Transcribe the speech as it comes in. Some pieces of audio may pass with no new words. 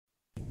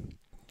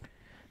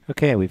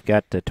Okay, we've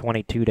got the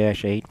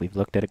 22-8. We've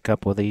looked at a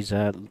couple of these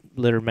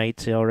litter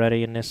mates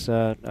already in this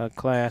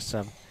class.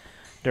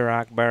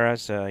 Duroc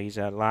Barras, he's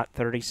at lot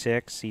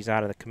 36. He's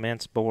out of the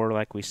commence boar,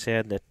 like we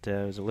said, that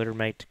was a litter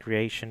mate to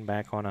creation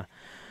back on a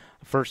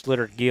first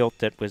litter gilt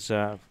that was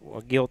a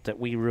gilt that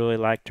we really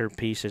liked her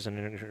pieces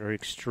and her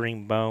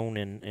extreme bone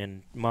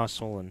and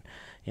muscle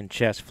and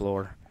chest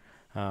floor.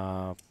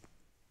 Uh,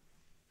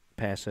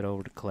 Pass it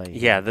over to Clay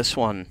Yeah, here. this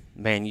one,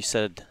 man, you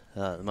said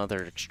the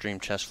mother extreme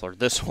chest floor.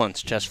 This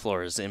one's chest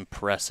floor is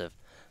impressive.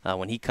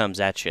 When he comes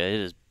at you, it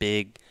is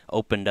big,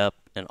 opened up,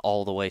 and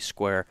all the way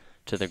square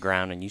to the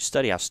ground. And you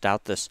study how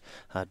stout this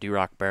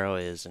Duroc barrel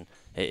is, and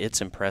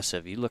it's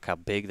impressive. You look how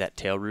big that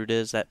tail root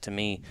is. That to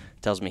me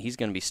tells me he's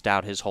going to be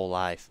stout his whole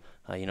life.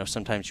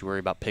 Sometimes you worry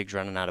about pigs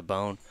running out of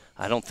bone.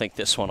 I don't think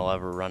this one will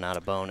ever run out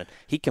of bone. And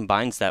he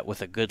combines that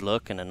with a good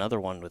look and another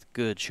one with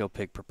good show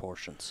pig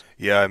proportions.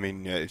 Yeah, I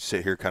mean,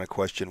 sit here kind of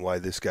question why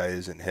this guy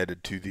isn't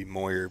headed to the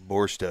Moyer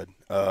boar stud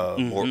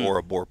Mm-hmm. or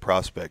a boar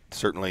prospect.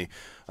 Certainly,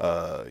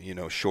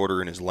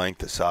 shorter in his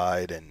length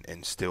aside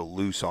and still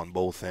loose on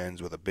both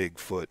ends with a big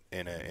foot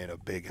and a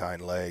big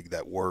hind leg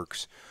that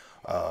works.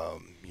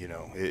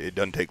 It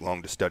doesn't take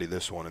long to study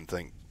this one and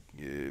think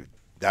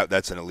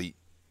that's an elite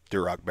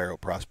Duroc barrel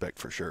prospect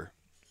for sure.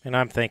 And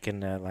I'm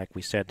thinking, like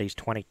we said, these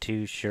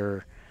 22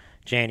 sure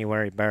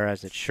January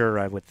barras that sure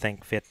I would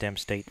think fit them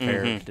state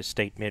fairs, Mm-hmm. the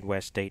state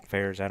Midwest state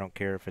fairs. I don't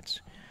care if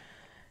it's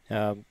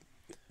uh,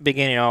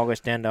 beginning of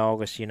August, end of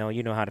August. You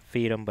know how to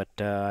feed them, but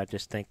I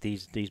just think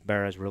these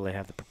barras really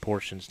have the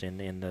proportions in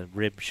the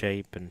rib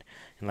shape and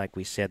like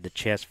we said, the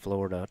chest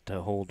floor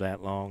to hold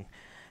that long.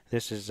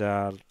 This is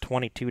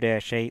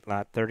 22-8,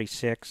 lot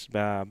 36,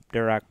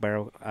 Duroc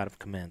barrel out of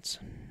commence.